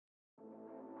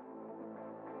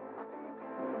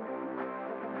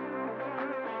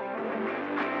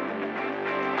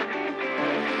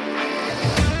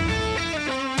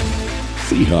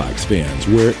Seahawks fans,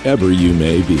 wherever you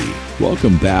may be,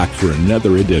 welcome back for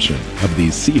another edition of the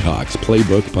Seahawks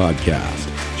Playbook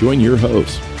Podcast. Join your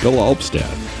host, Bill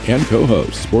Alvstad, and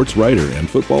co-host, sports writer and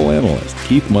football analyst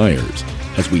Keith Myers,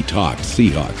 as we talk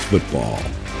Seahawks football.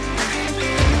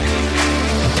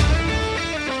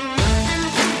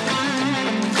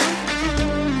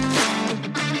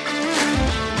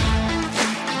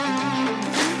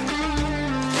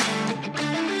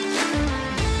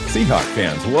 Seahawks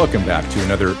fans, welcome back to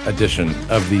another edition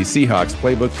of the Seahawks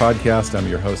Playbook Podcast. I'm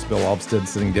your host, Bill Alvstad,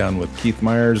 sitting down with Keith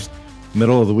Myers,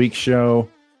 middle of the week show.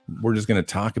 We're just going to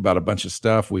talk about a bunch of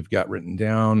stuff we've got written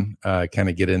down, kind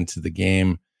of get into the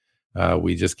game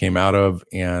we just came out of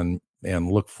and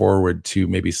look forward to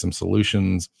maybe some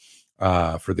solutions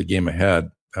for the game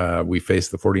ahead. We face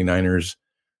the 49ers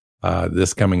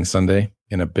this coming Sunday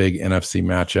in a big NFC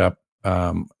matchup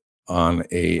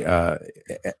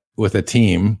with a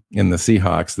team in the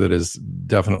Seahawks that is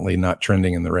definitely not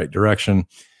trending in the right direction.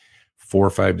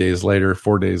 4 days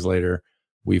later,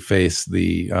 we face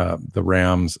the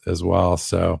Rams as well.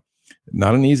 So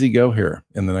not an easy go here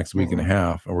in the next week and a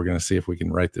half. And we're going to see if we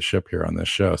can right the ship here on this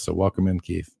show. So welcome in,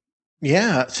 Keith.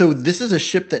 Yeah. So this is a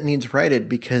ship that needs righted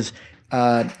because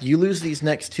you lose these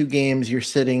next 2 games. You're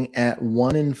sitting at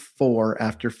 1-4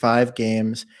 after 5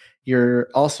 games. You're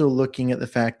also looking at the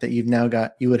fact that you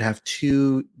would have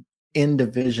 2 in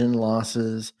division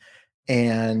losses,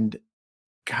 and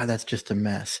God, that's just a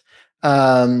mess.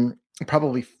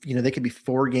 Probably, they could be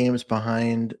 4 games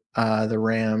behind the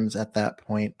Rams at that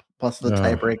point, plus the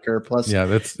tiebreaker, plus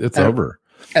it's over.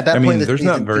 At that point, there's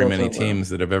not very many teams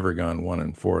that have ever gone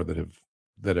 1-4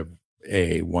 that have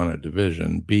A, won a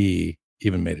division, B,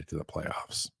 even made it to the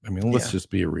playoffs. Let's just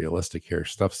be realistic here.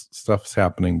 Stuff's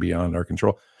happening beyond our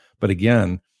control. But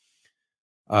again,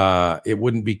 it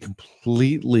wouldn't be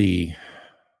completely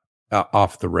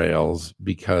off the rails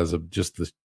because of just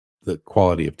the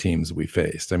quality of teams we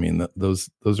faced. Those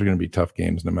are going to be tough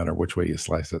games no matter which way you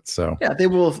slice it. So yeah, they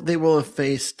will have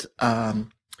faced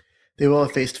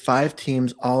 5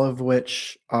 teams, all of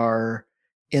which are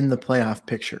in the playoff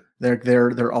picture.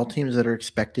 They're all teams that are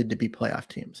expected to be playoff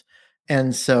teams,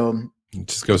 and so it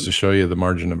just goes to show you the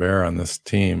margin of error on this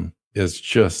team is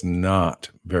just not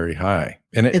very high.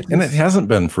 And it hasn't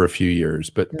been for a few years,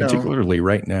 but particularly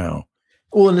right now.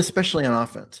 Well, and especially on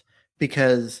offense,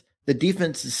 because the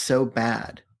defense is so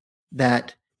bad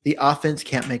that the offense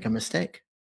can't make a mistake.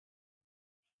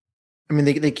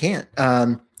 They can't.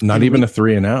 Not even a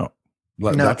 3 and out.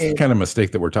 That's the kind of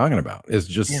mistake that we're talking about. Is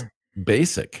just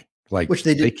basic. Which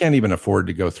they can't even afford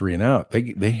to go 3 and out.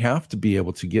 They have to be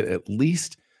able to get at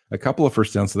least a couple of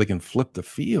first downs so they can flip the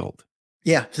field.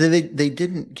 Yeah, so they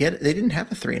didn't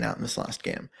have a 3 and out in this last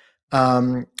game.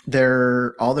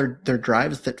 Their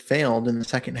drives that failed in the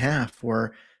second half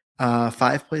were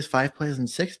 5 plays, and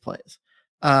 6 plays.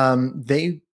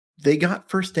 They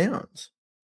got first downs,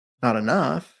 not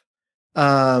enough.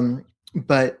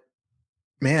 But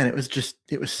man, it was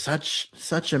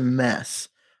such a mess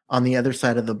on the other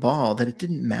side of the ball that it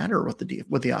didn't matter what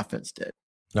the offense did.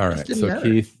 All right, so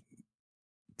Keith,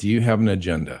 do you have an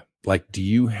agenda? Do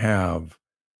you have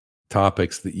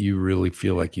topics that you really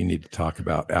feel like you need to talk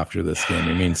about after this game?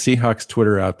 Seahawks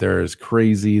Twitter out there is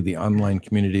crazy. The online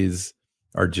communities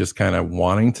are just kind of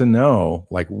wanting to know,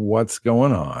 what's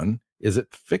going on? Is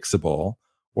it fixable?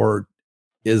 Or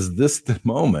is this the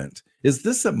moment? Is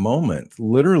this a moment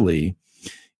literally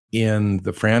in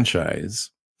the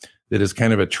franchise that is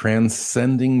kind of a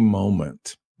transcending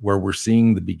moment where we're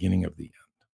seeing the beginning of the end?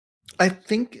 I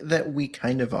think that we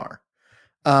kind of are.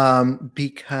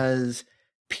 Because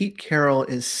Pete Carroll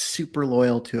is super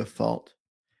loyal to a fault.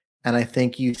 And I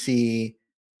think you see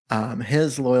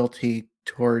his loyalty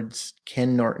towards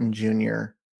Ken Norton Jr.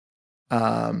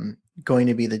 Going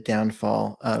to be the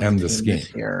downfall of the scheme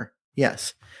here.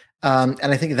 Yes. And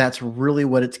I think that's really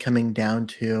what it's coming down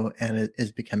to, and it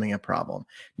is becoming a problem.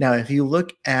 Now, if you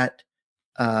look at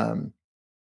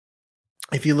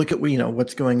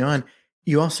what's going on,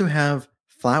 you also have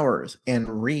Flowers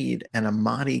and Reed and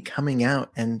Amadi coming out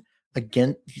and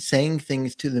again saying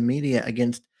things to the media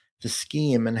against the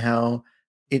scheme and how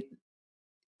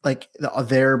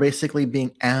they're basically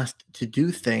being asked to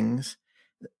do things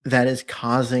that is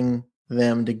causing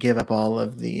them to give up all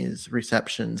of these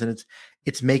receptions, and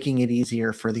it's making it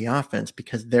easier for the offense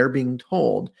because they're being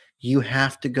told you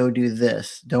have to go do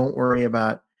this. Don't worry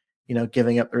about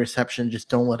giving up the reception. Just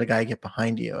don't let a guy get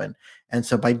behind you. And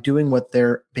so by doing what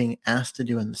they're being asked to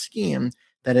do in the scheme,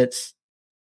 that it's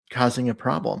causing a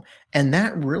problem. And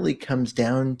that really comes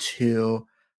down to,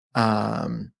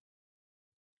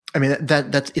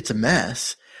 it's a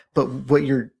mess, but what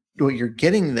you're what you're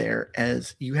getting there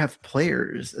as you have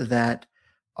players that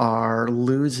are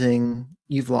losing.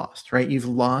 You've lost, right? You've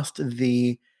lost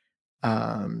the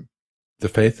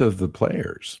faith of the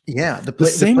players. the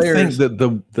Same players.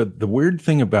 thing. The weird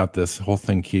thing about this whole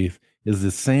thing, Keith, is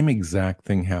the same exact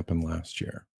thing happened last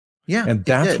year. Yeah, and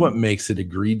that's what makes it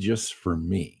egregious for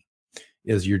me.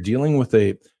 Is you're dealing with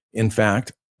in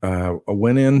fact, I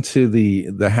went into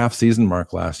the half season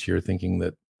mark last year thinking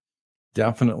that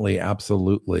definitely,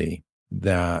 absolutely,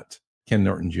 that Ken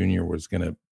Norton Jr.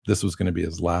 this was going to be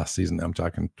his last season. I'm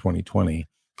talking 2020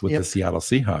 with the Seattle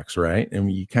Seahawks, right?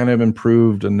 And you kind of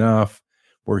improved enough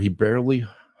where he barely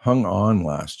hung on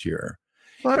last year.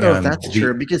 Well, I don't know if that's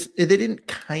true, because they didn't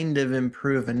kind of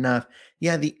improve enough.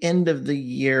 Yeah, the end of the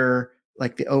year,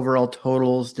 like the overall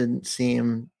totals didn't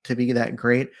seem to be that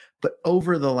great, but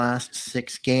over the last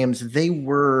 6 games, they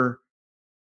were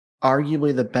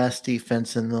arguably the best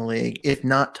defense in the league, if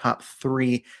not top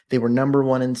 3. They were number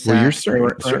 1 in sacks. Well, you're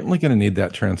certainly going to need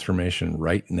that transformation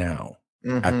right now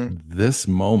at this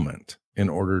moment in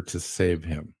order to save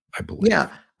him, I believe. Yeah,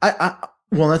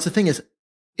 well, that's the thing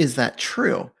is that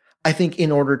true? I think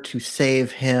in order to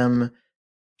save him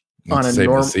on a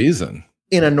the season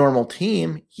in a normal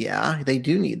team, yeah, they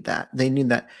do need that. They need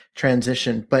that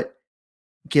transition. But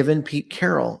given Pete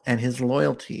Carroll and his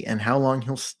loyalty and how long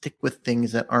he'll stick with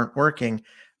things that aren't working,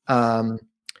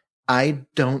 I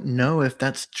don't know if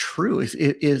that's true.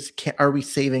 Are we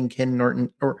saving Ken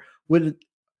Norton, or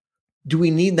do we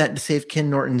need that to save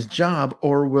Ken Norton's job,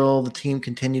 or will the team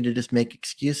continue to just make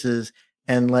excuses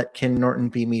and let Ken Norton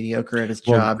be mediocre at his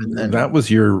job? And then that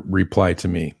was your reply to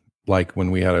me. Like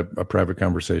when we had a private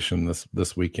conversation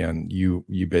this weekend, you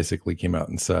basically came out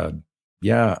and said,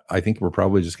 yeah, I think we're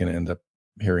probably just going to end up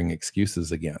hearing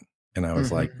excuses again. And I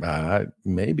was like,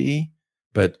 maybe,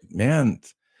 but man,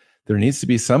 there needs to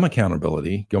be some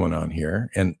accountability going on here.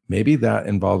 And maybe that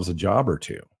involves a job or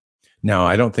two. Now,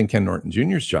 I don't think Ken Norton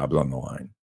Jr.'s job is on the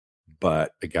line,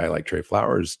 but a guy like Trey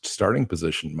Flowers' starting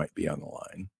position might be on the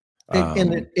line.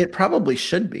 And it probably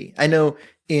should be. I know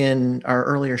in our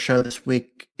earlier show this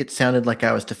week, it sounded like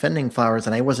I was defending Flowers,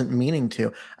 and I wasn't meaning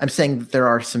to. I'm saying that there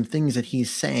are some things that he's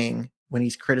saying when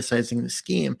he's criticizing the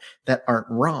scheme that aren't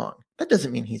wrong. That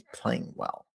doesn't mean he's playing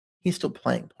well. He's still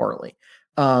playing poorly.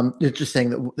 It's just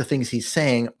saying that the things he's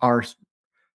saying are it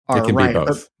can right. Be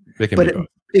both. It can be both.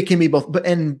 It can be both. But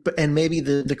maybe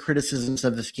the criticisms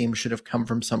of the scheme should have come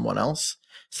from someone else,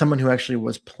 someone who actually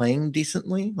was playing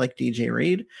decently, like DJ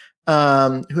Reed,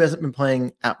 who hasn't been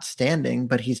playing outstanding,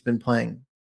 but he's been playing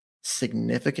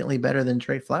significantly better than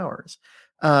Trey Flowers.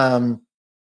 And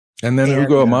then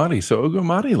Ugo Amadi. So Ugo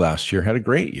Amadi last year had a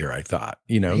great year, I thought.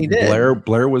 You know,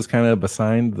 Blair was kind of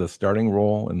assigned the starting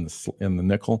role in the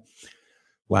nickel.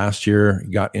 Last year,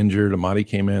 he got injured. Amadi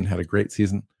came in, had a great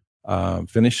season,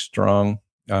 finished strong,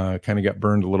 kind of got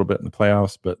burned a little bit in the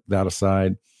playoffs, but that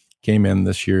aside, came in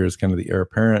this year as kind of the heir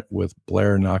apparent with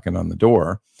Blair knocking on the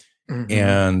door.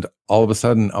 And all of a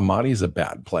sudden, Amadi's a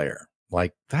bad player.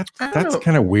 Like that's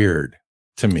kind of weird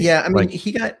to me. Yeah, I mean,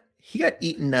 he got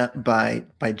eaten up by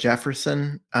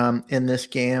Jefferson in this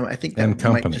game. I think that and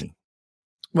company.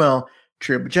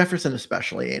 True, but Jefferson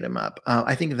especially ate him up.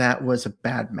 I think that was a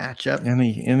bad matchup. And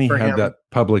he had that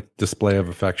public display of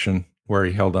affection where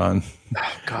he held on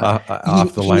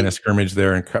off the line of scrimmage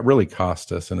there and really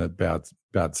cost us in a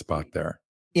bad spot there.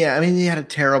 Yeah, I mean, he had a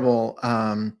terrible,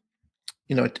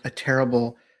 a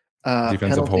terrible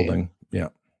defensive holding. Yeah,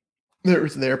 there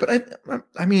was there, but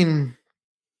I mean,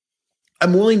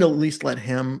 I'm willing to at least let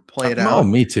him play it out. Oh,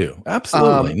 me too.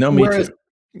 Absolutely. Me too.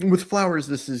 With Flowers,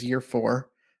 this is year 4.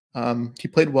 He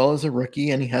played well as a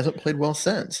rookie, and he hasn't played well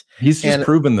since. He's just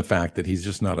proven the fact that he's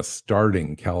just not a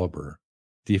starting caliber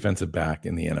defensive back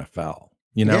in the NFL.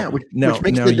 You know, which makes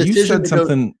the decision you said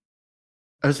something.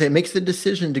 I would say it makes the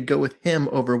decision to go with him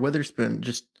over Witherspoon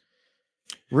just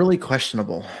really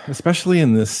questionable, especially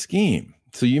in this scheme.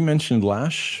 So you mentioned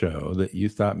last show that you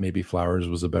thought maybe Flowers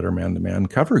was a better man-to-man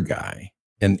cover guy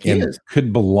and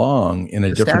could belong in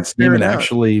a different scheme and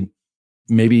actually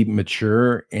maybe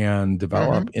mature and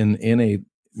develop in a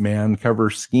man cover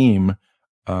scheme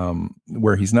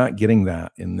where he's not getting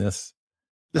that in this.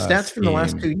 The stats from the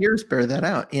last 2 years bear that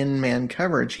out. In man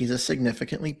coverage, he's a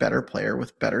significantly better player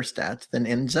with better stats than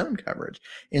in zone coverage.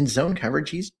 In zone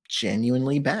coverage, he's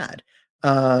genuinely bad.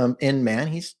 In man,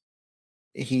 he's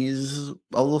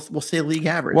we'll say league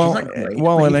average.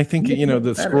 And I think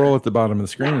the scroll at the bottom of the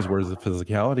screen is where's the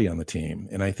physicality on the team,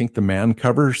 and I think the man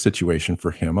cover situation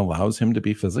for him allows him to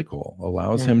be physical,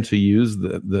 allows him to use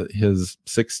his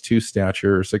 6'2"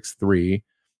 stature, 6'3",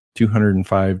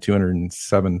 205,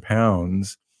 207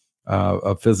 pounds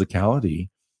of physicality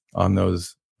on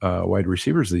those wide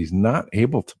receivers that he's not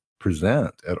able to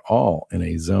present at all in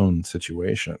a zone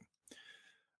situation.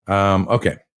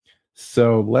 Okay,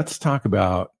 so let's talk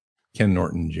about Ken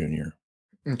Norton Jr.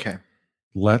 Okay.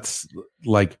 Let's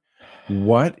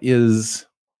what is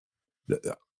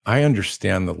I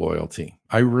understand the loyalty.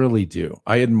 I really do.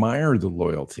 I admire the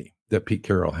loyalty that Pete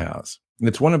Carroll has.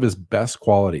 It's one of his best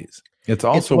qualities. It's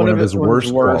also one of his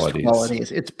worst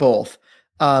qualities. It's both.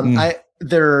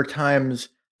 There are times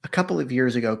a couple of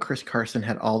years ago, Chris Carson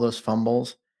had all those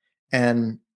fumbles,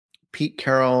 and Pete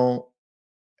Carroll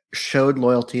showed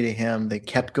loyalty to him. They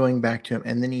kept going back to him,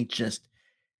 and then he just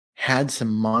had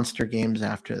some monster games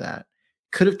after that.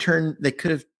 They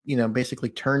could have, basically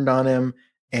turned on him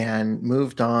and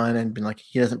moved on and been like,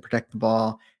 he doesn't protect the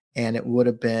ball, and it would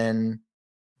have been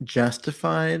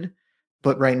justified.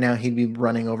 But right now he'd be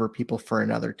running over people for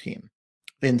another team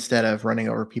instead of running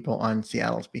over people on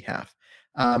Seattle's behalf.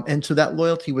 And so that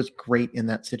loyalty was great in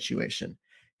that situation.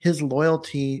 His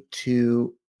loyalty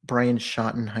to Brian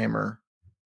Schottenheimer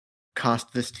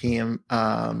cost this team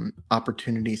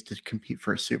opportunities to compete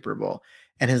for a Super Bowl.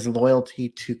 And his loyalty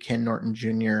to Ken Norton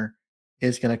Jr.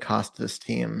 is going to cost this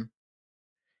team.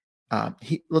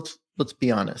 Let's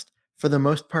be honest. For the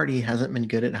most part, he hasn't been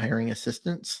good at hiring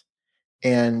assistants,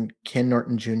 and Ken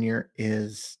Norton Jr.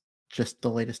 is just the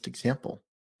latest example.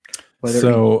 A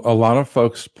lot of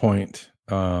folks point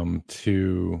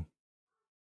to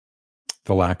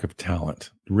the lack of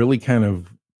talent, really kind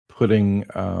of putting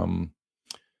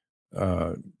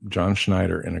John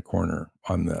Schneider in a corner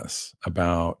on this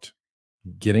about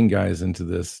getting guys into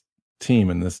this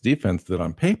team and this defense that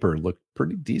on paper looked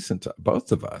pretty decent to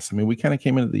both of us. I mean, we kind of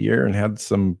came into the year and had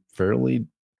some fairly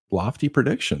lofty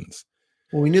predictions.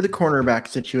 Well, we knew the cornerback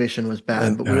situation was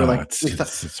bad, but we were like,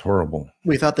 it's horrible.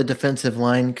 We thought the defensive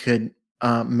line could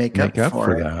make up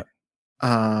for that.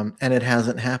 And it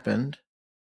hasn't happened,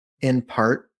 in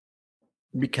part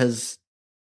because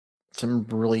some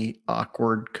really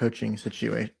awkward coaching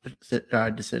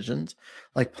decisions,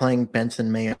 like playing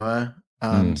Benson Mayowa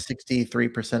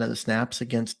 63% of the snaps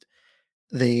against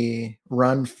the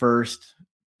run first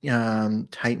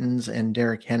Titans and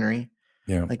Derrick Henry.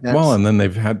 Yeah. And then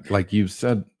they've had, like you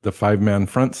said, the 5-man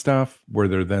front stuff where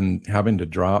they're then having to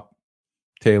drop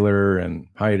Taylor and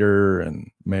Hyder and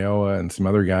Mayowa and some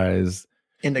other guys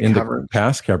into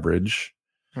pass coverage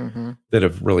that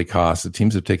have really cost. The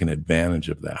teams have taken advantage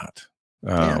of that.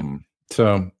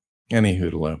 So any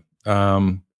hoodaloo.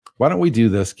 Why don't we do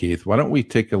this, Keith? Why don't we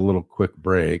take a little quick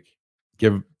break,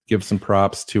 give some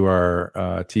props to our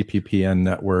TPPN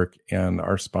network and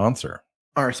our sponsor.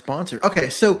 Okay,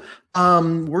 so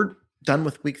we're done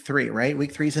with week 3, right?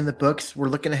 Week 3 is in the books. We're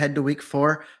looking ahead to week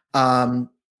 4. And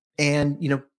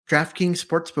DraftKings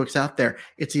Sportsbook's out there.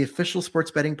 It's the official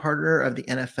sports betting partner of the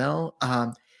NFL.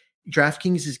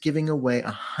 DraftKings is giving away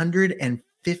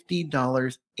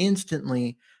 $150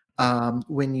 instantly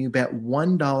when you bet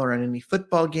 $1 on any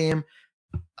football game.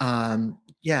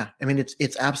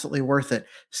 It's absolutely worth it.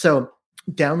 So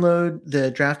download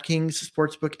the DraftKings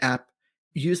Sportsbook app.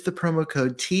 Use the promo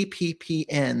code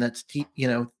TPPN. That's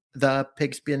the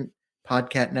Pigskin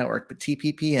Podcast Network, but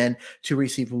TPPN to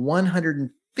receive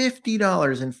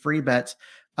 $150 in free bets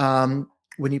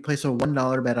when you place a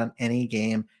 $1 bet on any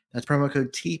game. That's promo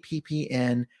code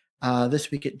TPPN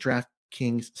this week at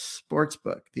DraftKings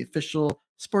Sportsbook, the official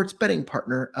sports betting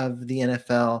partner of the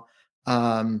NFL.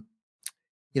 Minimum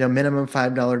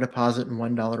 $5 deposit and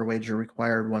 $1 wager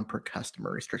required, one per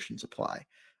customer. Restrictions apply.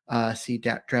 See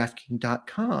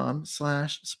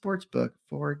DraftKings.com/sportsbook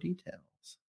for details.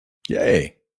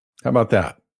 Yay. How about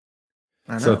that?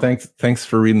 So thanks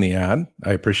for reading the ad.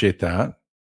 I appreciate that.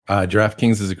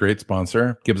 DraftKings is a great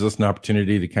sponsor. Gives us an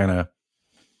opportunity to kind of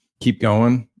keep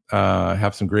going,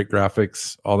 have some great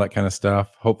graphics, all that kind of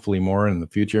stuff. Hopefully more in the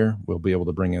future. We'll be able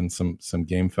to bring in some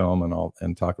game film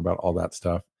and talk about all that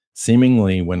stuff,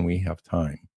 seemingly when we have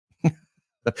time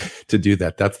to do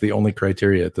that. That's the only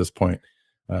criteria at this point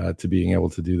to being able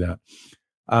to do that.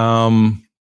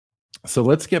 So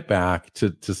let's get back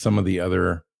to some of the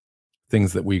other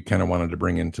things that we kind of wanted to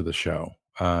bring into the show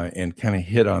and kind of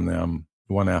hit on them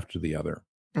one after the other.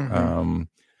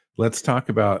 Let's talk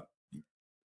about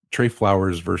Trey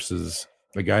Flowers versus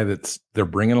a guy they're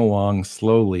bringing along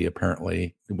slowly.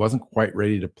 Apparently, he wasn't quite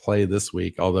ready to play this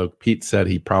week, although Pete said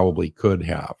he probably could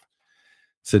have.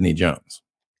 Sidney Jones.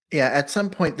 Yeah, at some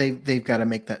point they've got to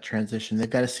make that transition. They've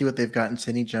got to see what they've got in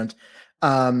Sidney Jones,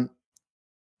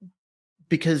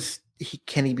 because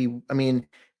can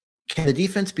the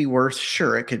defense be worse?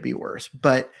 Sure, it could be worse,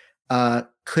 but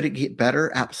could it get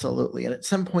better? Absolutely. And at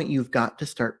some point, you've got to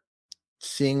start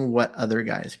seeing what other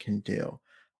guys can do.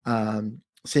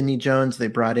 Sidney Jones, they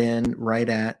brought in right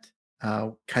at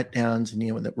cut downs,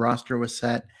 and when the roster was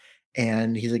set.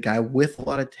 And he's a guy with a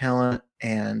lot of talent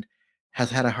and has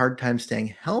had a hard time staying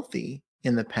healthy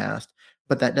in the past.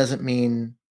 But that doesn't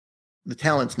mean the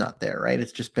talent's not there, right?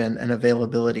 It's just been an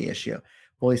availability issue.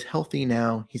 Well, he's healthy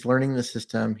now. He's learning the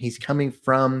system. He's coming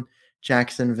from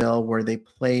Jacksonville, where they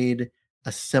played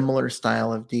a similar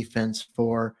style of defense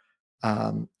for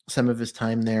some of his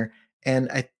time there.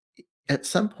 And at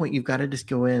some point, you've got to just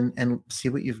go in and see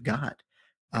what you've got.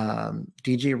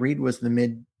 DJ Reed was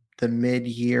the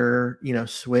mid-year,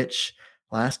 switch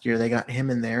last year. They got him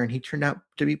in there, and he turned out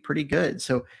to be pretty good.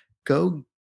 So go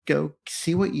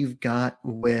see what you've got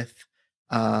with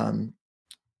with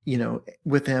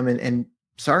him. And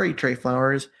sorry, Trey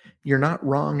Flowers, you're not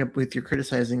wrong with your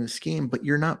criticizing the scheme, but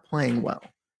you're not playing well,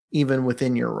 even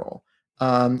within your role.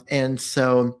 And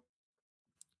so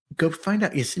go find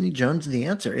out, is Sidney Jones the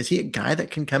answer? Is he a guy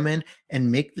that can come in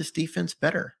and make this defense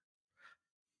better?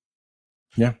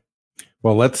 Yeah.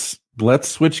 Well, let's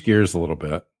switch gears a little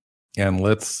bit, and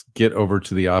let's get over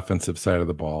to the offensive side of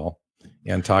the ball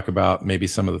and talk about maybe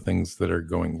some of the things that are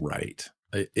going right.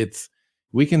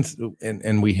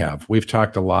 We've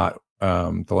talked a lot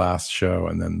the last show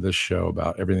and then this show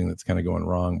about everything that's kind of going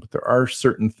wrong, but there are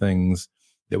certain things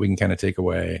that we can kind of take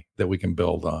away that we can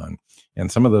build on.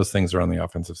 And some of those things are on the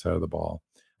offensive side of the ball.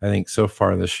 I think so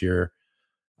far this year,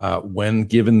 when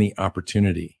given the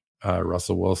opportunity,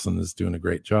 Russell Wilson is doing a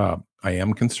great job. I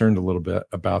am concerned a little bit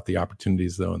about the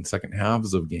opportunities, though, in second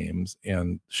halves of games,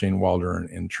 and Shane Waldron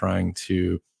in trying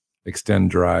to extend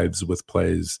drives with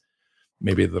plays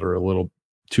maybe that are a little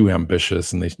too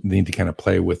ambitious, and they need to kind of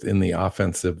play within the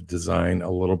offensive design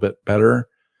a little bit better.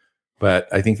 But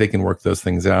I think they can work those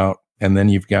things out. And then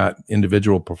you've got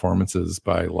individual performances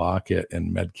by Lockett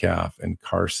and Metcalf and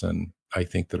Carson, I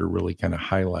think, that are really kind of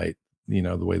highlight,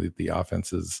 the way that the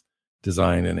offense is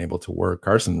designed and able to work.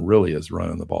 Carson really is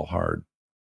running the ball hard.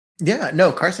 Yeah,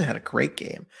 no, Carson had a great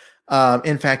game.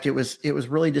 In fact, it was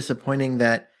really disappointing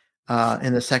that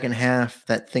in the second half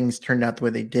that things turned out the way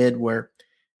they did, where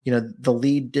the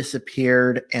lead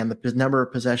disappeared and the number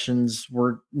of possessions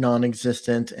were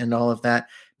non-existent and all of that,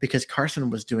 because Carson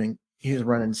was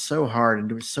running so hard and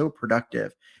it was so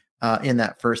productive in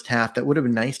that first half. That would have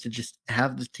been nice to just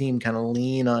have the team kind of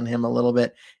lean on him a little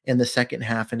bit in the second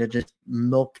half and to just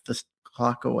milk the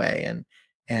clock away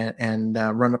and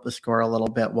run up the score a little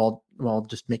bit while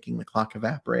just making the clock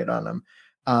evaporate on him.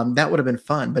 That would have been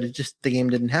fun, but the game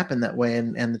didn't happen that way,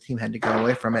 and the team had to go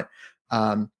away from it.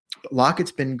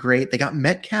 Lockett's been great. They got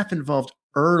Metcalf involved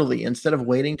early instead of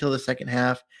waiting till the second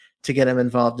half to get him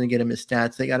involved and get him his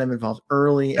stats. They got him involved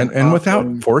early and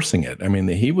without forcing it. I mean,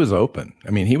 he was open.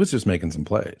 I mean, he was just making some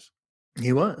plays.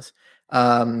 He was.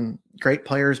 Great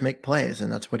players make plays,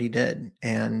 and that's what he did.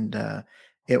 And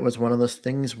it was one of those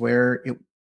things where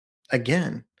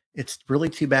it's really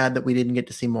too bad that we didn't get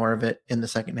to see more of it in the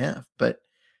second half. But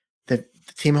the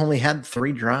team only had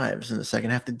 3 drives in the second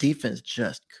half. The defense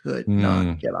just could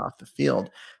not get off the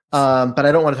field. But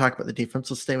I don't want to talk about the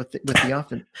defense. Let's stay with the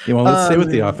offense. Yeah, well, let's stay with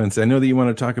the offense. I know that you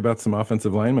want to talk about some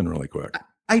offensive linemen really quick.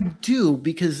 I do,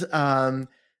 because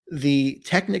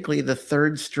technically the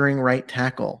third string right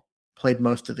tackle played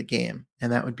most of the game,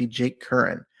 and that would be Jake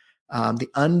Curran, the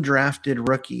undrafted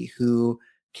rookie who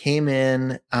came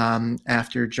in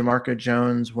after Jamarco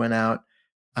Jones went out.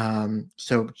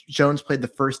 So Jones played the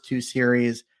first 2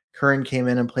 series. Curran came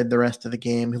in and played the rest of the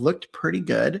game. He looked pretty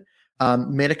good.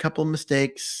 Made a couple of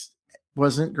mistakes.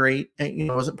 Wasn't great.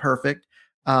 Wasn't perfect.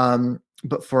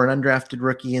 But for an undrafted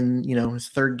rookie in his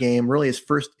third game, really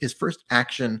his first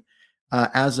action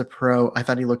as a pro, I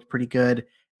thought he looked pretty good.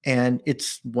 And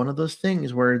it's one of those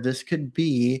things where this could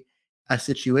be a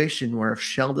situation where if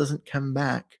Shell doesn't come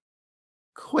back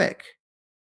quick,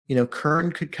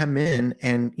 Curran could come in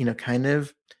and kind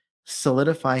of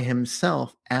solidify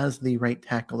himself as the right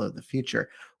tackle of the future,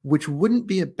 which wouldn't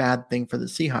be a bad thing for the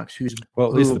Seahawks.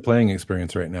 At least the playing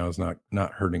experience right now is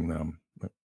not hurting them.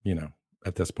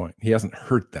 At this point, he hasn't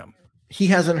hurt them. He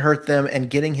hasn't hurt them, and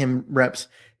getting him reps,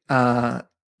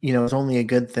 is only a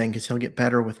good thing, because he'll get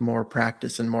better with more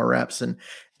practice and more reps,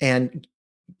 and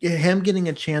him getting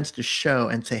a chance to show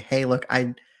and say, "Hey, look,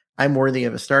 I'm worthy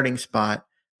of a starting spot."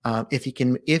 If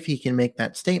he can make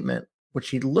that statement, which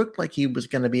he looked like he was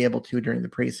going to be able to during the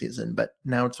preseason, but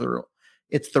now it's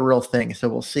the real thing. So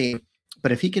we'll see.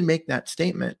 But if he can make that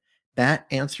statement, that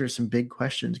answers some big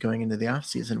questions going into the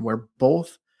offseason, where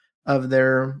both of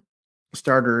their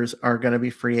starters are going to be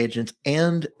free agents,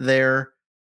 and their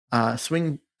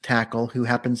swing tackle, who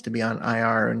happens to be on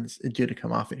IR and is due to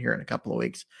come off it here in a couple of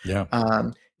weeks,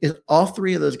 is all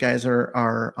three of those guys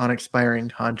are on expiring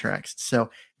contracts. So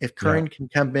if Curran can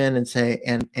come in and say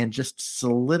and just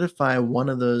solidify one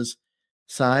of those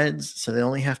sides, so they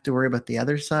only have to worry about the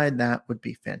other side, that would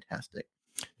be fantastic.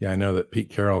 Yeah, I know that Pete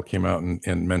Carroll came out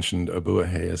and mentioned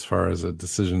Abuahe as far as a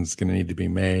decision is going to need to be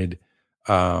made,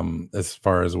 as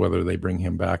far as whether they bring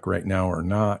him back right now or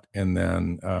not. And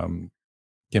then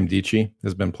Nkemdiche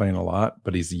has been playing a lot,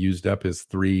 but he's used up his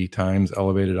 3 times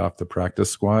elevated off the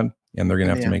practice squad, and they're going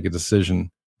to have to make a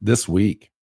decision this week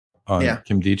on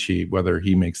Nkemdiche, whether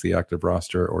he makes the active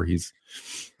roster or he's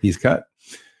cut.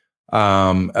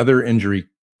 Other injury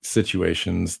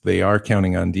situations, they are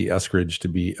counting on Dee Eskridge to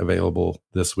be available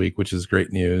this week, which is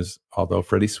great news. Although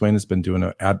Freddie Swain has been doing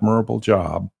an admirable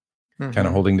job kind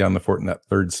of holding down the fort in that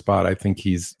 3rd spot. I think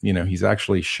he's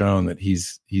actually shown that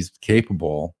he's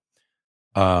capable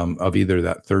of either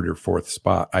that 3rd or 4th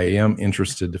spot. I am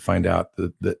interested to find out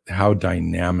that how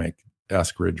dynamic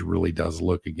Eskridge really does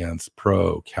look against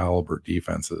pro caliber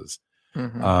defenses.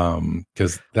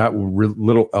 Because that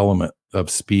little element of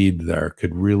speed there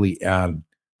could really add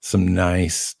some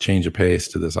nice change of pace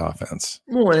to this offense.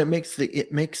 Well, and it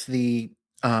makes the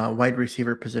wide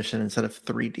receiver position, instead of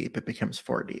 3 deep, it becomes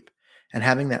 4 deep, and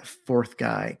having that 4th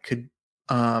guy could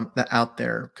that out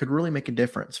there could really make a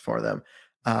difference for them.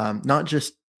 Not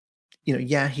just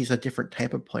he's a different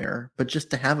type of player, but just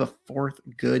to have a 4th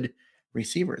good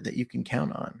receiver that you can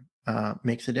count on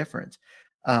makes a difference.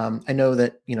 I know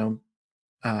that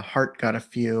Hart got a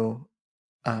few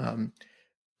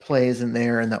plays in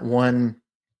there, and that one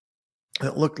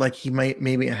that looked like he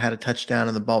maybe had a touchdown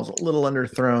and the ball was a little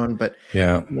underthrown, but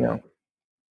right.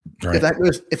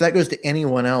 if that goes to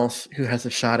anyone else who has a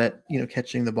shot at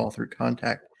catching the ball through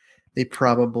contact, they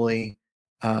probably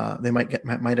they might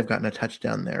have gotten a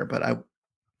touchdown there. But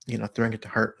throwing it to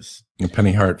Hart was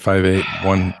Penny Hart, 5'8",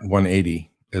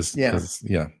 180 is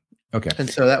okay. And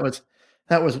so that was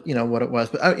what it was.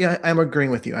 But I'm agreeing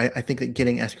with you. I think that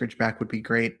getting Eskridge back would be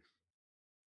great.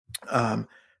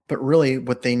 But really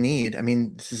what they need, I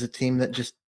mean, this is a team that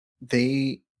just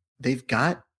they've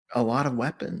got a lot of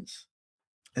weapons.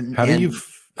 And how do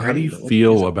you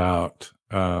feel about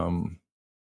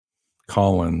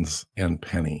Collins and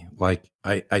Penny? Like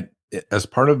I as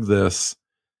part of this,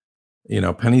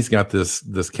 Penny's got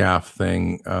this calf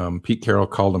thing. Pete Carroll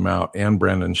called him out, and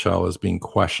Brandon Shell as being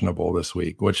questionable this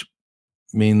week, which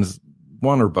means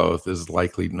one or both is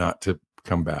likely not to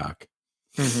come back.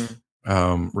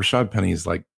 Rashad Penny's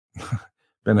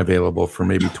been available for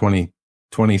maybe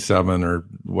 27 or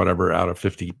whatever out of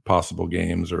 50 possible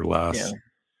games or less.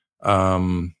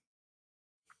 I'm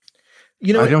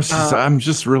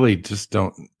just really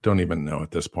don't even know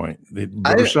at this point.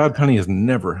 Rashad Penny has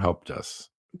never helped us.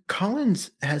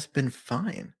 Collins has been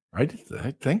fine. I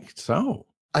think so.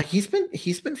 He's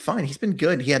been fine. He's been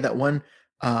good. He had that one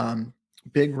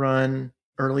big run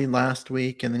early last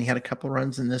week, and then he had a couple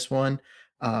runs in this one.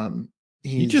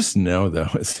 You just know, though,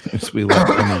 as soon as we let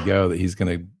Penny go, that he's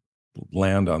going to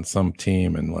land on some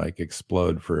team and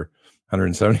explode for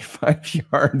 175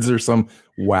 yards or some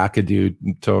wackadoo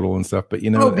total and stuff. But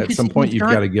at some point you've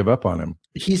got to give up on him.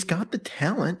 He's got the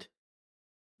talent.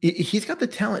 He's got the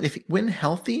talent. When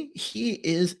healthy, he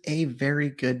is a very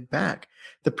good back.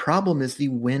 The problem is the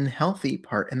when healthy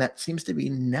part, and that seems to be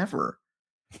never.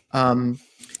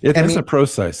 It's a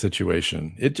Procise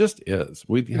situation. It just is.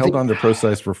 We held on to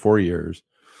Procise for 4 years.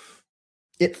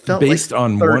 It felt based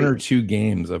on 1 or 2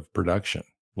 games of production.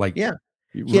 He had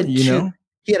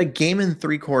a game in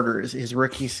 3 quarters his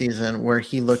rookie season where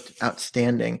he looked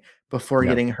outstanding before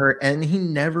getting hurt, and he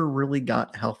never really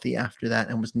got healthy after that,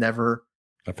 and was never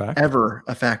ever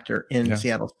a factor in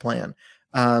Seattle's plan.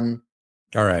 All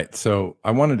right, so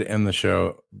I wanted to end the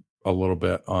show a little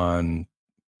bit on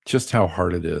just how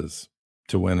hard it is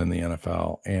to win in the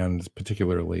NFL, and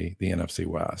particularly the NFC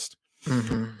West.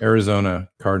 Arizona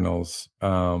Cardinals,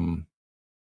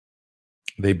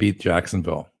 they beat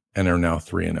Jacksonville and are now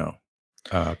 3-0.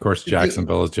 Of course,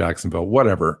 Jacksonville is Jacksonville.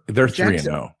 Whatever, they're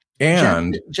 3-0,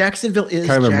 and Jacksonville is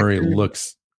Kyler Murray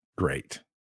looks great.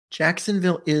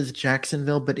 Jacksonville is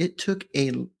Jacksonville, but it took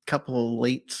a couple of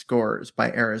late scores by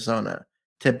Arizona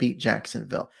to beat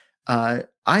Jacksonville.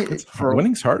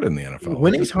 Winning's hard in the NFL.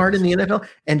 Winning's hard in the NFL,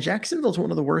 and Jacksonville's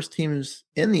one of the worst teams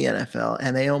in the NFL,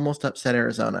 and they almost upset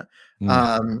Arizona.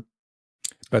 But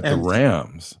the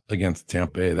Rams against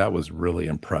Tampa Bay, that was really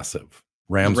impressive.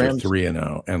 Rams are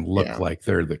 3-0 and look like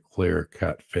they're the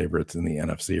clear-cut favorites in the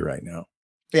NFC right now.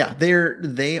 Yeah,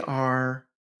 they are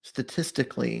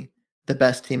statistically the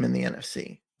best team in the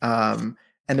NFC, and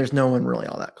there's no one really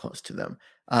all that close to them.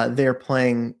 They're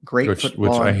playing great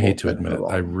football, which I hate to admit.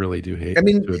 I really do hate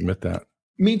to admit that.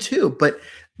 Me too, but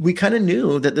we kind of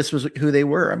knew that this was who they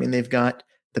were. I mean, they've got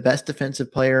the best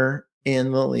defensive player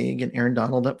in the league and Aaron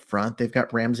Donald up front. They've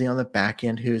got Ramsey on the back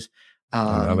end, who's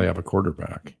and now they have a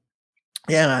quarterback.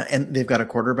 yeah, and they've got a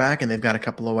quarterback and they've got a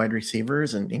couple of wide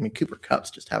receivers, and I mean Cooper Kupp's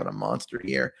just having a monster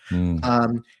year.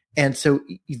 And so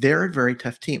they're a very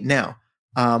tough team. Now,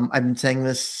 I've been saying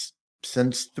this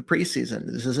since the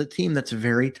preseason. This is a team that's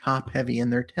very top heavy in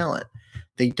their talent.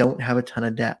 They don't have a ton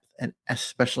of depth, and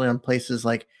especially on places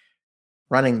like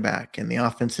running back and the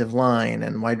offensive line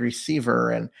and wide receiver.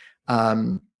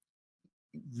 And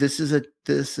this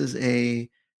is a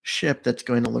ship that's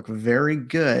going to look very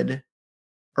good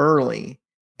early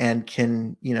and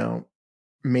can,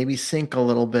 maybe sink a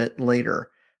little bit later,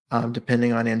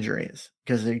 depending on injuries,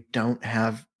 because they don't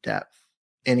have depth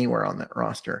anywhere on that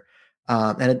roster.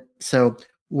 So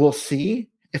we'll see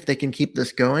if they can keep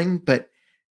this going. But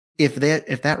if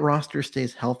that roster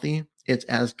stays healthy, it's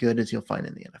as good as you'll find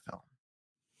in the NFL.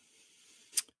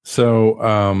 So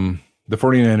the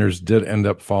 49ers did end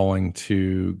up falling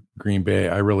to Green Bay.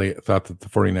 I really thought that the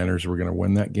 49ers were going to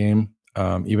win that game.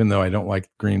 Even though I don't like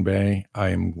Green Bay, I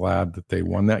am glad that they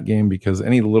won that game, because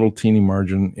any little teeny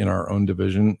margin in our own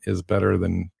division is better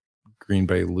than Green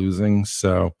Bay losing.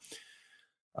 So,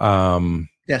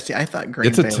 yeah, see, I thought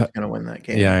Green Bay was going to win that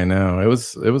game. Yeah, I know. It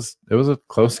was a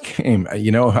close game.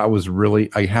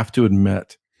 I have to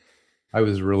admit, I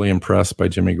was really impressed by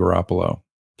Jimmy Garoppolo.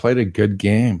 Played a good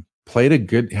game. Had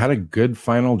a good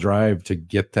final drive to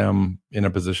get them in a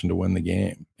position to win the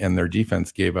game. And their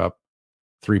defense gave up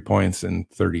 3 points in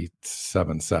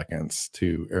 37 seconds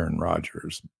to Aaron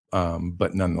Rodgers.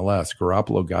 But nonetheless,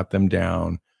 Garoppolo got them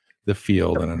down the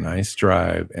field in a nice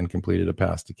drive and completed a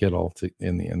pass to Kittle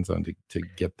in the end zone to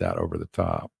get that over the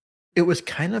top. It was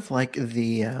kind of like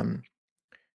the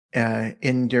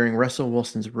during Russell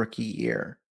Wilson's rookie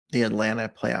year, the Atlanta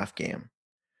playoff game,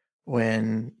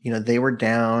 when they were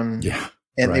down,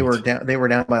 and right. they were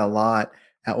down by a lot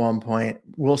at one point.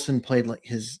 Wilson played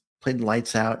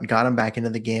lights out and got him back into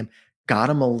the game,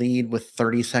 got him a lead with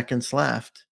 30 seconds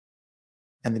left,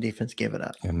 and the defense gave it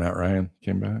up. And Matt Ryan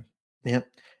came back. Yep.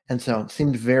 And so it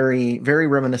seemed very, very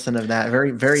reminiscent of that.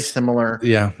 Very, very similar.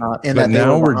 Yeah. But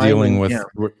now we're dealing with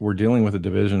a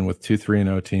division with 2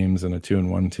 3-0 teams and a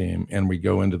 2-1 team, and we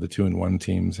go into the 2-1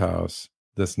 team's house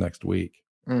this next week.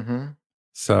 Mm-hmm.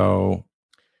 So,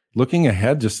 looking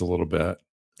ahead just a little bit,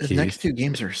 the next 2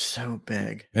 games are so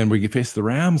big, and we face the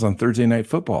Rams on Thursday Night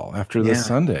Football after this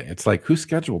Sunday. It's like, who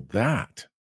scheduled that?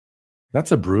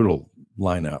 That's a brutal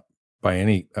lineup by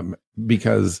any,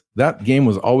 because that game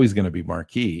was always going to be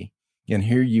marquee. And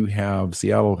here you have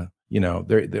Seattle.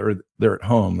 They're at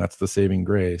home. That's the saving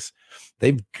grace.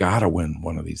 They've got to win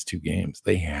one of these 2 games.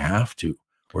 They have to,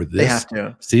 or this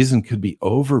season could be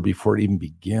over before it even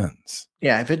begins.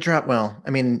 Yeah, if it dropped, well, I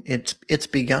mean, it's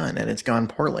begun and it's gone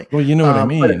poorly. Well, you know what I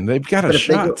mean? They've got a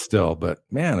shot still, but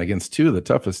man, against 2 of the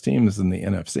toughest teams in the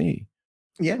NFC.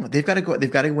 Yeah, they've got to go. They've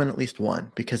got to win at least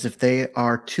one, because if they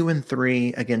are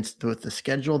 2-3 against with the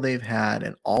schedule they've had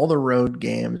and all the road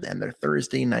games and their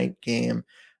Thursday night game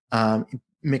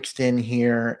mixed in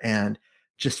here, and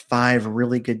just 5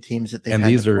 really good teams that they've had, and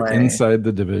these are inside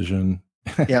the division.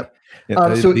 Yep.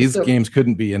 These games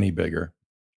couldn't be any bigger.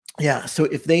 Yeah. So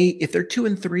if they're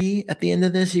 2-3 at the end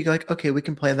of this, you go like, okay, we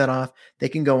can play that off. They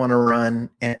can go on a run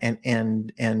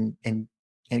and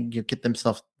get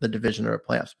themselves the division or a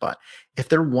playoff spot. If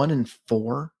they're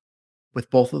 1-4 with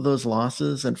both of those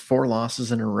losses and 4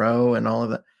 losses in a row and all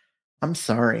of that, I'm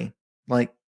sorry.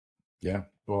 Like, yeah.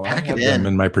 Well, I had them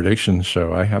in my prediction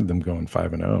show. I had them going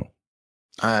 5-0.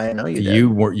 I know you did.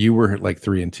 You were like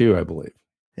 3-2, I believe.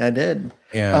 I did.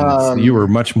 And so you were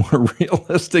much more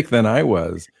realistic than I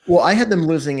was. Well, I had them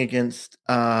losing against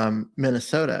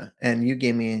Minnesota, and you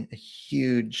gave me a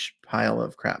huge pile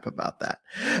of crap about that.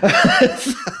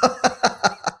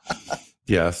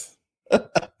 Yes.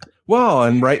 Well,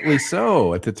 and rightly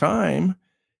so. At the time,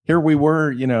 here we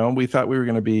were, we thought we were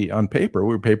going to be on paper.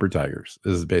 We were paper tigers.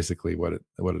 This is basically what it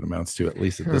amounts to, at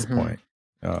least at this point.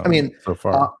 I mean, so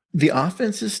far, the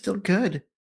offense is still good.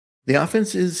 The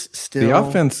offense is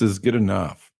good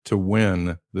enough to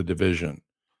win the division.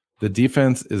 The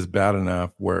defense is bad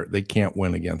enough where they can't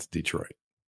win against Detroit.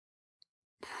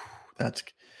 I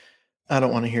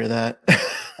don't want to hear that.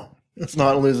 Let's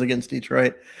not lose against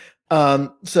Detroit.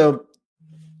 So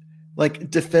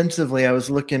like defensively, I was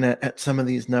looking at some of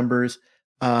these numbers,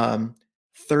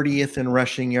 30th in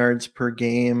rushing yards per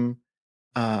game,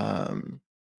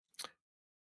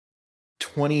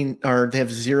 20, or they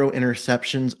have 0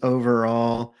 interceptions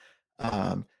overall.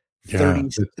 30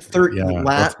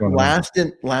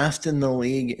 last in the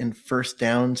league in first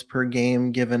downs per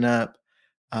game given up.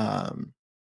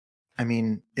 I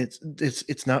mean,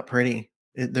 it's not pretty.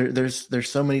 There's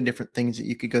so many different things that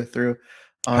you could go through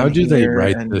How on do they here,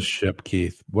 right this and ship,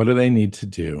 Keith? What do they need to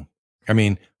do? I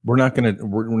mean, we're not gonna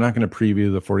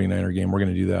preview the 49er game. We're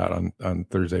gonna do that on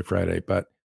Thursday, Friday. But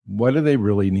what do they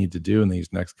really need to do in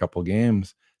these next couple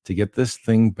games to get this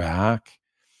thing back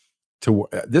to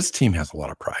this team has a lot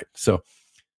of pride. So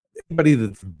anybody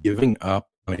that's giving up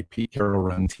on a Pete Carroll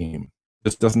run team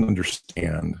just doesn't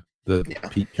understand the yeah.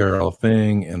 Pete Carroll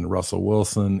thing and Russell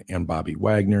Wilson and Bobby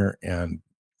Wagner and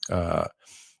uh,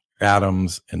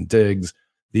 Adams and Diggs.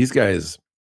 These guys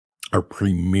are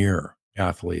premier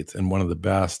athletes and one of the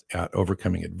best at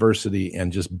overcoming adversity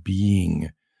and just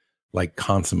being like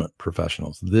consummate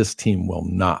professionals. This team will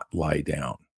not lie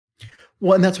down.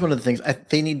 Well, and that's one of the things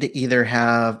they need to either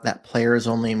have that players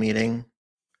only meeting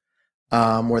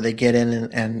where they get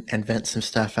in and vent some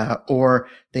stuff out, or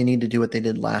they need to do what they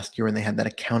did last year when they had that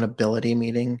accountability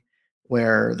meeting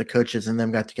where the coaches and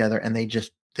them got together and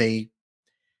they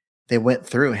went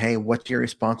through, hey, what's your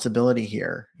responsibility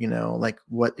here? You know, like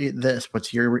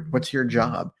what's your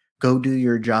job? Go do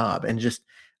your job. And just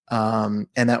and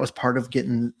that was part of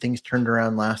getting things turned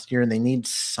around last year, and they need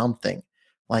something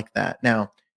like that.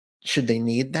 Now, should they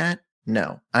need that?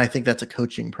 No. I think that's a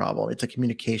coaching problem. It's a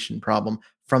communication problem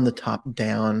from the top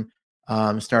down,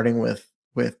 starting with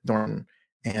Norton.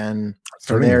 And from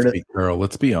Starting there with to Pete Carroll,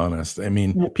 let's be honest. I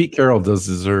mean, Pete Carroll does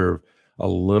deserve a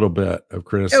little bit of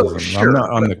criticism. I'm not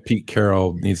sure, on but the Pete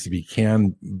Carroll needs to be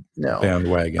canned no.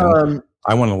 bandwagon.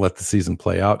 I want to let the season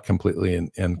play out completely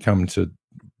and come to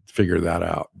figure that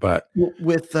out. But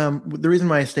With the reason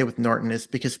why I stay with Norton is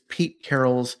because Pete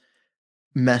Carroll's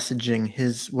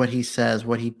messaging, what he says,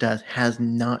 what he does, has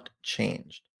not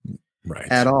changed right.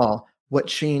 at all. What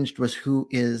changed was who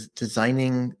is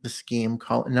designing the scheme,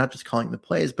 not just calling the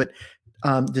plays, but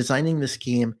designing the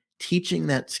scheme, teaching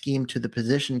that scheme to the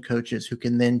position coaches who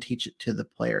can then teach it to the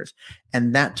players.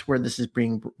 And that's where this is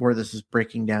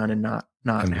breaking down and not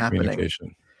And the happening.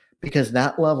 communication. Because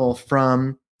that level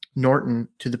from Norton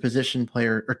to the position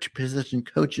player or to position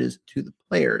coaches to the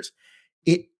players,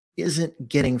 it isn't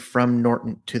getting from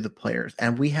Norton to the players.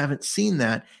 And we haven't seen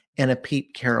that in a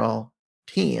Pete Carroll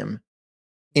team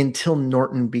until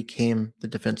Norton became the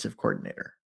defensive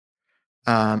coordinator.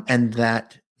 And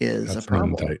that's a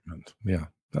problem. An indictment. Yeah.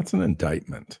 That's an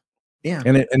indictment. Yeah.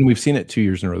 And we've seen it 2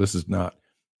 years in a row. This is not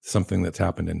something that's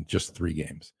happened in just 3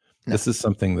 games. No. This is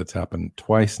something that's happened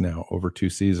twice now over 2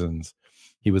 seasons.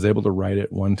 He was able to write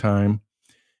it one time.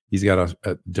 He's got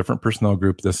a different personnel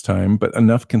group this time, but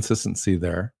enough consistency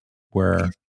there where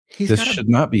this should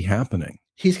not be happening.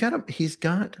 He's got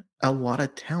a lot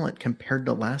of talent compared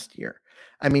to last year.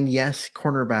 I mean, yes,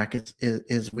 cornerback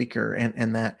is weaker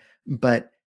and that,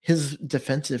 but his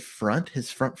defensive front,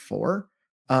 his front four,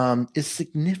 is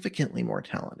significantly more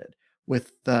talented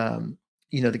with the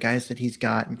guys that he's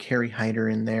got, and Kerry Hyder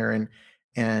in there,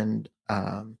 and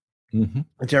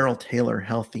Darrell Taylor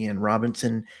healthy, and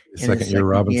Robinson in his second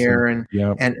Robinson. year,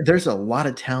 and there's a lot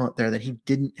of talent there that he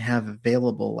didn't have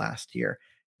available last year,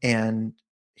 and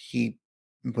he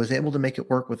was able to make it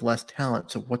work with less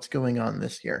talent. So what's going on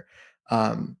this year?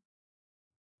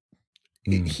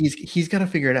 He's got to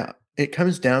figure it out. It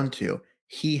comes down to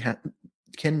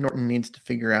Ken Norton needs to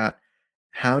figure out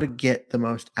how to get the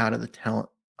most out of the talent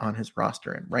on his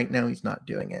roster, and right now he's not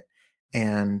doing it.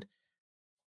 And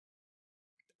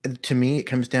to me, it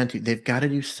comes down to they've got to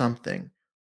do something,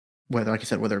 whether, like I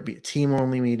said, whether it be a team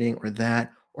only meeting or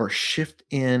that, or shift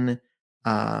in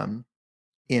what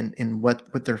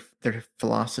their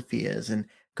philosophy is, and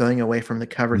going away from the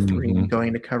cover 3 and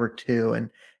going to cover 2,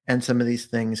 and some of these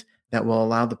things that will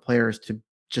allow the players to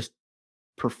just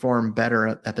perform better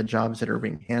at the jobs that are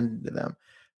being handed to them.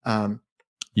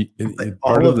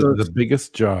 Part of the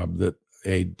biggest job that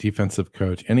a defensive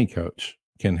coach, any coach,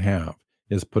 can have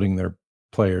is putting their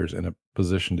players in a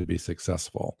position to be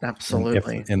successful.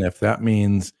 Absolutely. And if that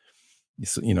means,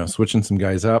 switching some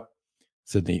guys up,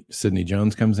 Sidney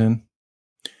Jones comes in,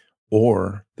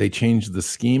 or they change the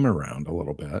scheme around a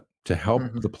little bit to help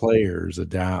the players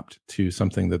adapt to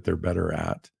something that they're better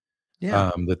at,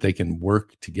 that they can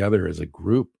work together as a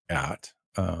group at,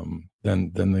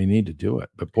 then they need to do it.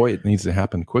 But boy, it needs to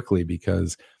happen quickly,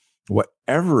 because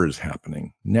whatever is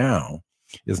happening now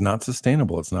is not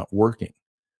sustainable. It's not working.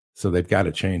 So they've got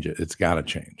to change it. It's got to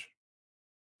change.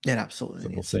 It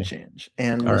absolutely needs to change.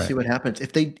 And we'll see what happens.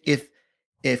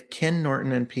 If Ken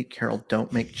Norton and Pete Carroll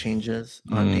don't make changes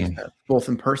on defense, both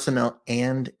in personnel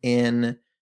and in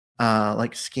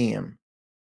scheme,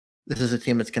 this is a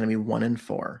team that's going to be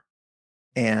 1-4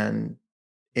 and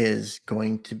is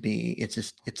going to be,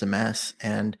 it's a mess.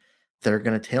 And they're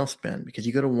going to tailspin because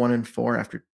you go to 1-4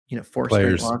 after, 4 straight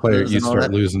Players, losses you and all start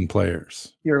that. losing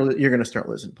players. You're going to start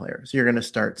losing players. You're going to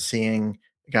start seeing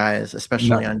guys,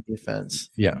 especially on defense.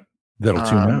 Yeah, that'll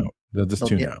tune out. They'll just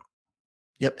tune out.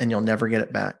 Yep, and you'll never get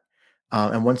it back.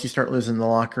 And once you start losing the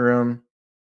locker room,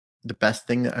 the best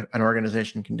thing that an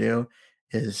organization can do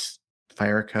is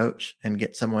fire a coach and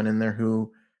get someone in there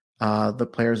who the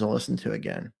players will listen to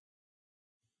again.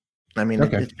 I mean,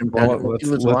 Okay. it's competitive. If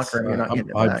you lose the locker room, you're not getting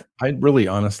it back. I really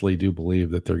honestly do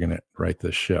believe that they're going to right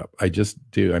this ship. I just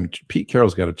do. I mean, Pete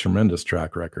Carroll's got a tremendous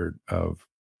track record of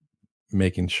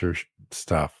making sure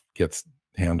stuff gets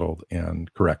handled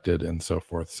and corrected and so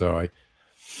forth. So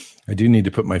I do need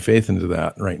to put my faith into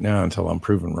that right now until I'm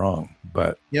proven wrong.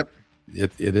 But yep,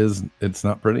 it's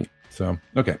not pretty. So,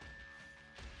 okay,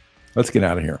 let's get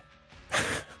out of here.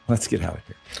 Let's get out of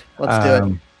here. Let's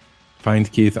do it.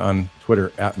 Find Keith on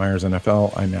Twitter at Myers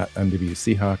NFL. I'm at MW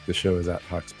Seahawk. The show is at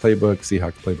Hawks Playbook.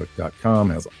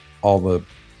 SeahawksPlaybook.com has all the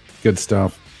good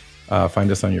stuff. Find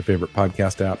us on your favorite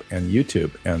podcast app and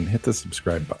YouTube, and hit the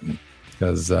subscribe button,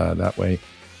 because that way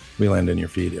we land in your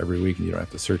feed every week and you don't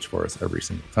have to search for us every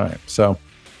single time. So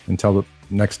until the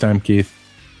next time, Keith,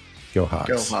 go Hawks.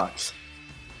 Go Hawks.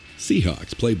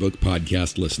 Seahawks Playbook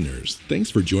podcast listeners, thanks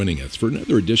for joining us for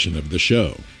another edition of the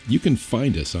show. You can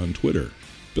find us on Twitter.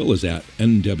 Bill is at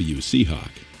NW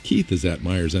Seahawk, Keith is at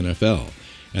Myers NFL,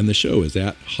 and the show is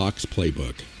at Hawks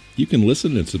Playbook. You can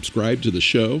listen and subscribe to the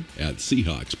show at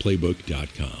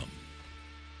SeahawksPlaybook.com.